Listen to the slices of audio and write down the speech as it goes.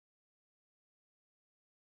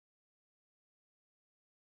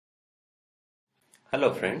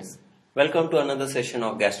Hello friends, welcome to another session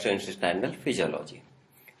of gastrointestinal physiology.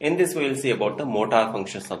 In this we will see about the motor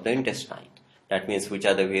functions of the intestine. That means which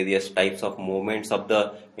are the various types of movements of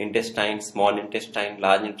the intestine, small intestine,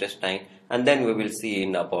 large intestine, and then we will see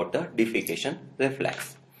in about the defecation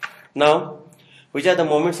reflex. Now, which are the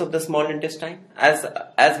movements of the small intestine?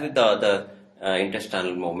 As with the other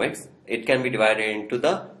intestinal movements, it can be divided into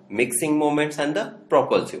the mixing movements and the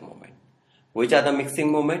propulsive movement. Which are the mixing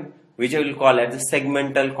movement? Which we will call as the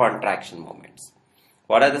segmental contraction movements.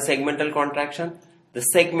 What are the segmental contraction? The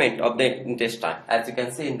segment of the intestine, as you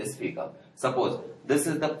can see in this figure. Suppose this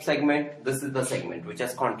is the segment which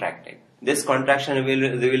has contracted. This contraction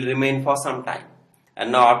will remain for some time.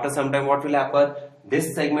 And now after some time what will happen?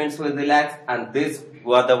 These segments will relax and these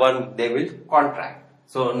were the one they will contract.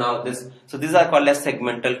 So now these are called as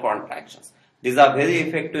segmental contractions. These are very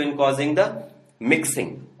effective in causing the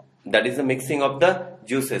mixing. That is the mixing of the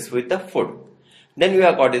juices with the food. Then we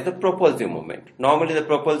have got is the propulsive movement. Normally the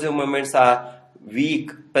propulsive movements are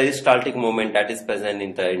weak peristaltic movement that is present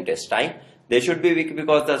in the intestine. They should be weak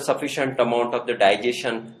because the sufficient amount of the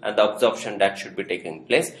digestion and the absorption that should be taking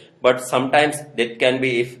place. But sometimes that can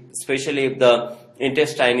be especially if the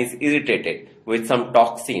intestine is irritated with some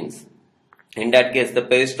toxins. In that case the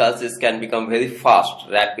peristalsis can become very fast,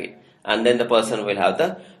 rapid, and then the person will have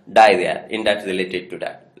the diarrhea in that related to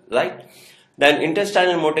that. Right? Then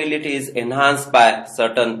intestinal motility is enhanced by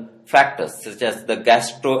certain factors such as the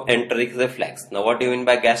gastroenteric reflex. Now what do you mean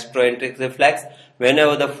by gastroenteric reflex?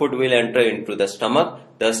 Whenever the food will enter into the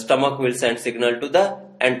stomach will send signal to the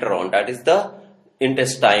enteron, that is the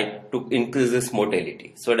intestine, to increase its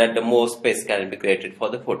motility so that the more space can be created for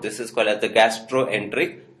the food. This is called as the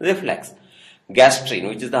gastroenteric reflex. Gastrin,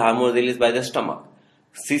 which is the hormone released by the stomach,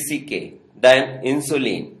 CCK, then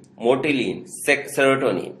insulin, motilin,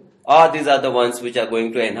 serotonin. All these are the ones which are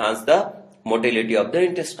going to enhance the motility of the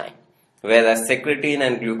intestine. Whereas secretin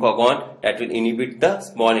and glucagon, that will inhibit the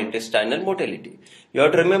small intestinal motility. You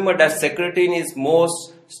have to remember that secretin is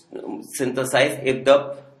most synthesized if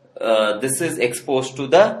this is exposed to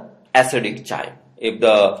the acidic chyme. If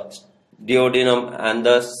the duodenum and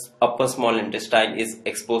the upper small intestine is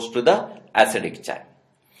exposed to the acidic chyme.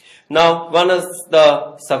 Now, once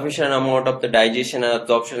the sufficient amount of the digestion and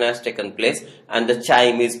absorption has taken place and the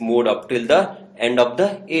chyme is moved up till the end of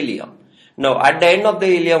the ileum. Now, at the end of the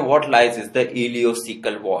ileum, what lies is the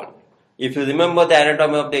ileocecal wall. If you remember the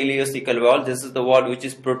anatomy of the ileocecal wall, this is the wall which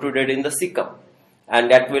is protruded in the cecum, and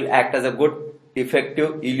that will act as a good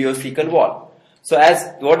effective ileocecal wall. So,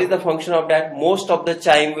 what is the function of that? Most of the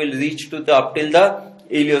chyme will reach to the up till the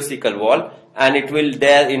ileocecal wall, and it will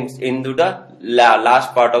there into the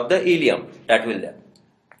last part of the ileum, that will there.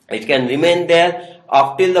 It can remain there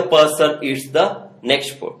up till the person eats the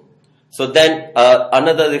next food. So then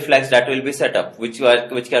another reflex that will be set up, which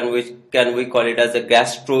can we call it as a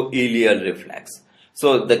gastro-ileal reflex.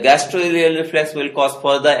 So the gastro-ileal reflex will cause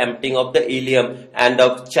further emptying of the ileum, and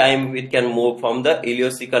the chyme it can move from the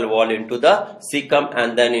ileocecal wall into the cecum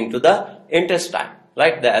and then into the intestine.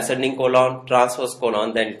 Right, the ascending colon, transverse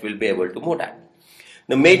colon, then it will be able to move that.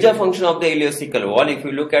 The major function of the ileocecal wall, if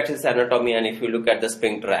you look at its anatomy and if you look at the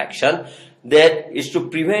sphincter action, that is to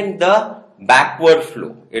prevent the backward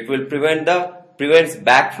flow. It will prevents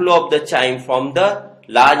backflow of the chyme from the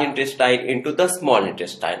large intestine into the small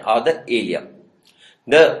intestine or the ileum.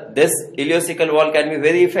 This ileocecal wall can be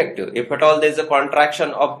very effective. If at all there is a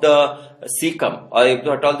contraction of the cecum, or if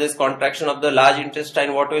at all there is contraction of the large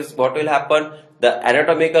intestine, what will happen? The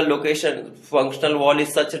anatomical location functional wall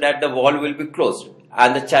is such that the wall will be closed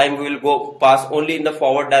and the chyme will pass only in the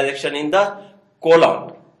forward direction in the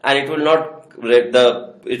colon, and it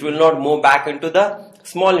will not move back into the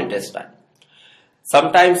small intestine.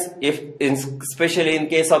 Sometimes especially in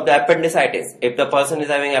case of the appendicitis, if the person is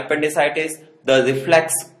having appendicitis, the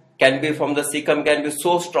reflex can be from the cecum can be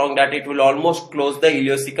so strong that it will almost close the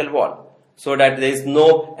ileocecal wall, so that there is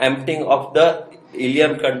no emptying of the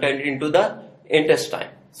ileum content into the intestine.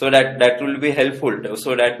 So that will be helpful,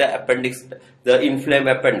 so that the appendix, the inflamed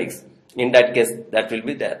appendix, in that case that will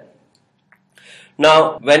be there.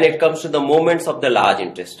 Now, when it comes to the movements of the large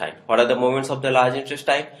intestine, what are the movements of the large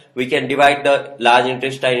intestine? We can divide the large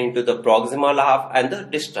intestine into the proximal half and the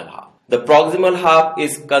distal half. The proximal half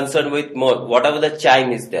is concerned with whatever the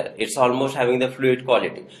chyme is there, it's almost having the fluid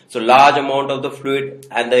quality. So large amount of the fluid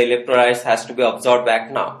and the electrolytes has to be absorbed back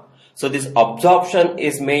now. So this absorption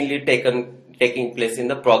is mainly taking place in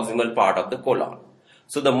the proximal part of the colon.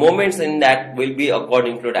 So the movements in that will be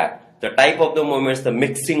according to that. The type of the movements, the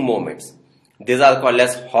mixing movements, these are called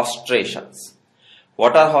as hostrations.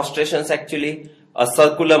 What are hostrations actually? a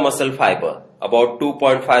circular muscle fiber about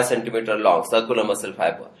 2.5 centimeter long circular muscle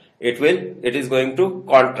fiber. It is going to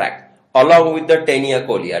contract along with the tenia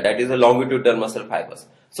colia, that is the longitudinal muscle fibers.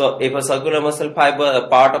 So if a circular muscle fiber, a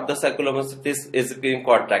part of the circular muscle is being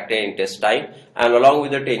contracted in intestine and along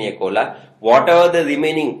with the tenia colia, whatever the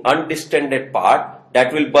remaining undistended part,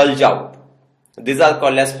 that will bulge out. These are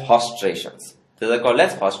called as hostrations.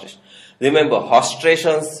 Remember,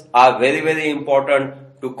 hostrations are very important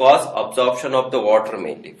to cause absorption of the water,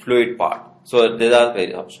 mainly fluid part. So these are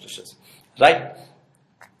very hostrations, right?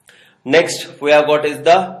 Next we have got is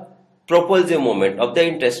the propulsive movement of the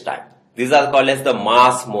intestine. These are called as the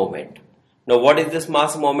mass movement. Now what is this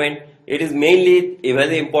mass movement? It is mainly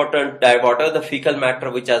very important that whatever the fecal matter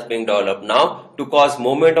which has been developed now to cause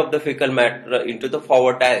movement of the fecal matter into the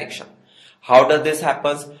forward direction. How does this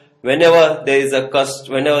happen? Whenever there is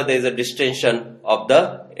a distension of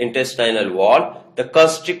the intestinal wall, the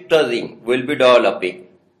constrictor ring will be developing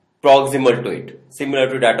proximal to it, similar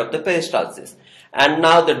to that of the peristalsis. And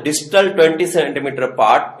now the distal 20 centimeter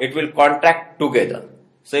part, it will contract together.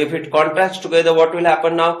 So if it contracts together, what will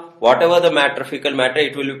happen now? Whatever the matter, fecal matter,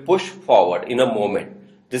 it will be pushed forward in a moment.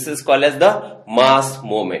 This is called as the mass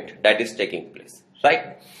movement that is taking place,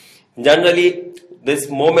 right? Generally,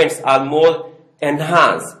 these movements are more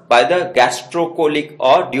enhanced by the gastrocolic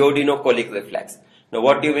or duodenocolic reflex. Now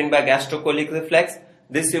what do you mean by gastrocolic reflex?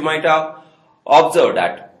 This you might have observed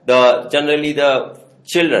that generally the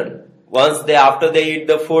children, after they eat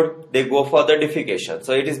the food, they go for the defecation.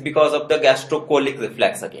 So it is because of the gastrocolic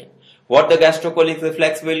reflex again. What the gastrocolic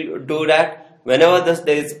reflex will do that whenever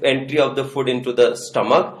there is entry of the food into the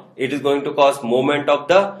stomach, it is going to cause movement of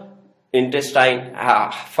the intestine,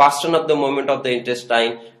 fasten up the movement of the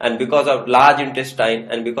intestine, and because of large intestine,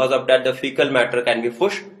 and because of that the fecal matter can be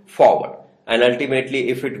pushed forward, and ultimately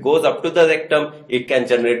if it goes up to the rectum, it can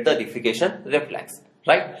generate the defecation reflex,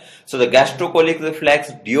 right? So the gastrocolic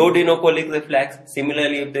reflex, duodenocolic reflex,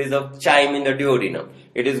 similarly if there is a chime in the duodenum,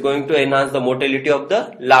 it is going to enhance the motility of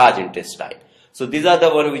the large intestine. So these are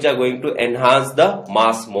the ones which are going to enhance the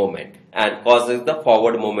mass movement and causes the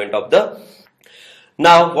forward movement of the.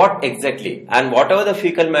 Now what exactly, and whatever the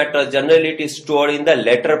fecal matter, generally it is stored in the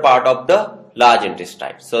lateral part of the large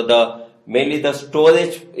intestine. So mainly the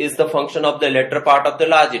storage is the function of the lateral part of the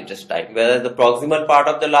large intestine, whereas the proximal part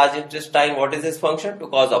of the large intestine, what is its function? To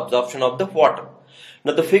cause absorption of the water.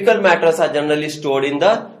 Now the fecal matters are generally stored in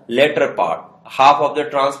the lateral part, half of the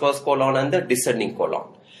transverse colon and the descending colon.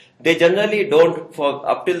 They generally don't,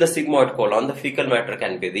 up till the sigmoid colon, the fecal matter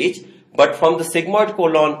can be reached. But from the sigmoid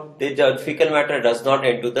colon, the fecal matter does not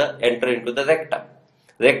enter into the rectum.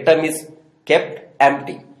 Rectum is kept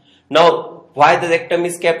empty. Now, why the rectum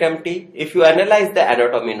is kept empty? If you analyze the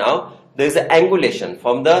anatomy now, there is an angulation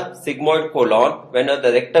from the sigmoid colon. When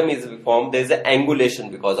the rectum is formed, there is an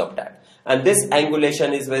angulation because of that. And this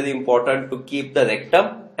angulation is very important to keep the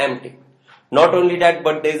rectum empty. Not only that,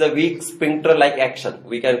 but there is a weak sphincter-like action.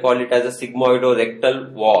 We can call it as a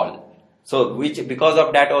sigmoido-rectal wall. So, because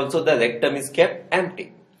of that also the rectum is kept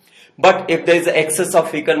empty. But if there is an excess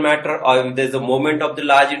of fecal matter, or if there is a movement of the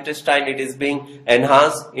large intestine, it is being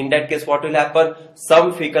enhanced. In that case, what will happen?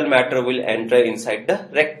 Some fecal matter will enter inside the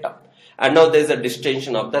rectum. And now there is a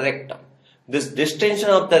distension of the rectum. This distension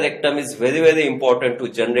of the rectum is very important to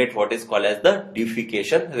generate what is called as the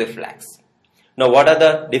defecation reflex. Now what are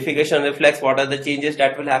the defecation reflex? What are the changes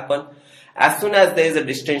that will happen? As soon as there is a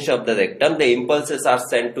distension of the rectum, the impulses are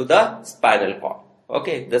sent to the spinal cord.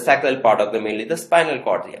 Okay, the sacral part of mainly the spinal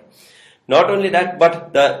cord here. Not only that,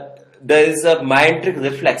 but there is a myenteric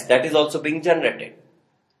reflex that is also being generated.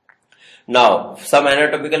 Now, some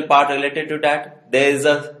anatomical part related to that, there is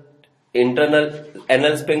a internal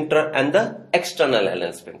anal sphincter and the external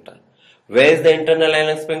anal sphincter. Where is the internal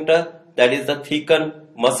anal sphincter? That is the thickened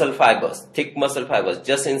muscle fibers, thick muscle fibers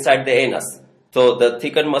just inside the anus. So the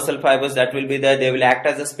thickened muscle fibers that will be there, they will act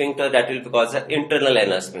as a sphincter, that will cause an internal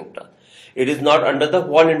anal sphincter. It is not under the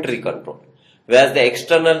voluntary control. Whereas the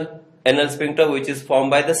external anal sphincter, which is formed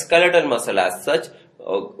by the skeletal muscle as such,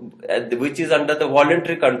 which is under the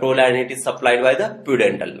voluntary control, and it is supplied by the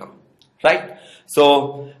pudendal nerve, right?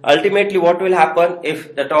 So ultimately what will happen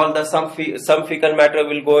if at all some fecal matter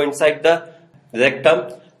will go inside the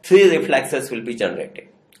rectum, three reflexes will be generated.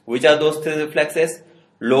 Which are those three reflexes?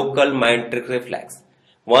 Local myenteric reflex.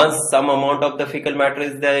 Once some amount of the fecal matter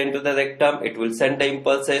is there into the rectum, it will send the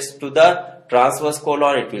impulses to the transverse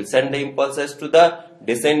colon, it will send the impulses to the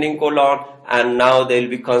descending colon, and now there will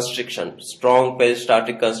be constriction, strong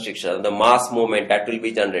peristaltic constriction, the mass movement that will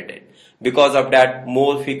be generated. Because of that,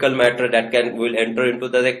 more fecal matter that will enter into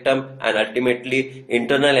the rectum, and ultimately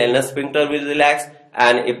internal anal sphincter will relax,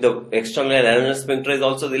 and if the external anal sphincter is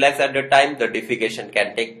also relaxed at the time, the defecation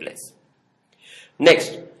can take place.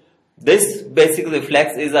 Next, this basic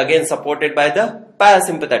reflex is again supported by the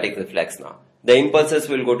parasympathetic reflex now. The impulses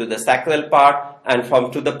will go to the sacral part and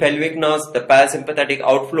from to the pelvic nerves, the parasympathetic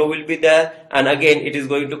outflow will be there, and again it is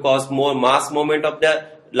going to cause more mass movement of the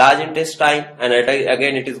large intestine, and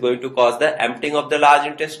again it is going to cause the emptying of the large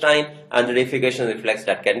intestine and the defecation reflex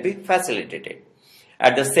that can be facilitated.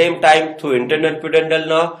 At the same time, through internal pudendal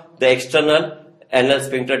nerve, the external anal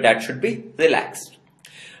sphincter that should be relaxed.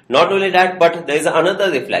 Not only that, but there is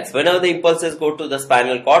another reflex. Whenever the impulses go to the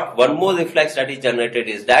spinal cord, one more reflex that is generated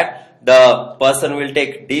is that the person will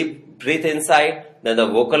take deep breath inside, then the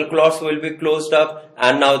vocal cords will be closed up,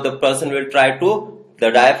 and now the person will try to, the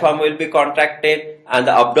diaphragm will be contracted and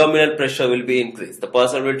the abdominal pressure will be increased. The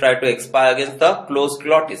person will try to expire against the closed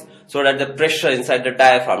glottis so that the pressure inside the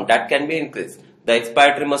diaphragm that can be increased. The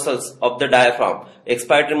expiratory muscles of the diaphragm,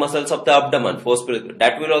 expiratory muscles of the abdomen, forcefully,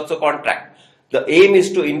 that will also contract. The aim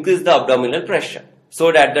is to increase the abdominal pressure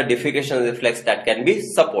so that the defecation reflex that can be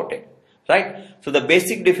supported. Right? So the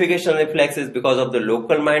basic defecation reflex is because of the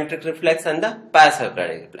local myenteric reflex and the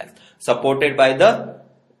parasympathetic reflex, supported by the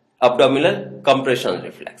abdominal compression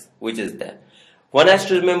reflex, which is there. One has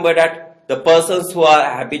to remember that the persons who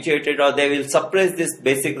are habituated or they will suppress these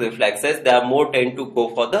basic reflexes, they are more tend to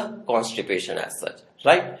go for the constipation as such.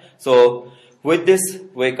 Right? So with this,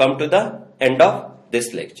 we come to the end of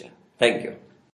this lecture. Thank you.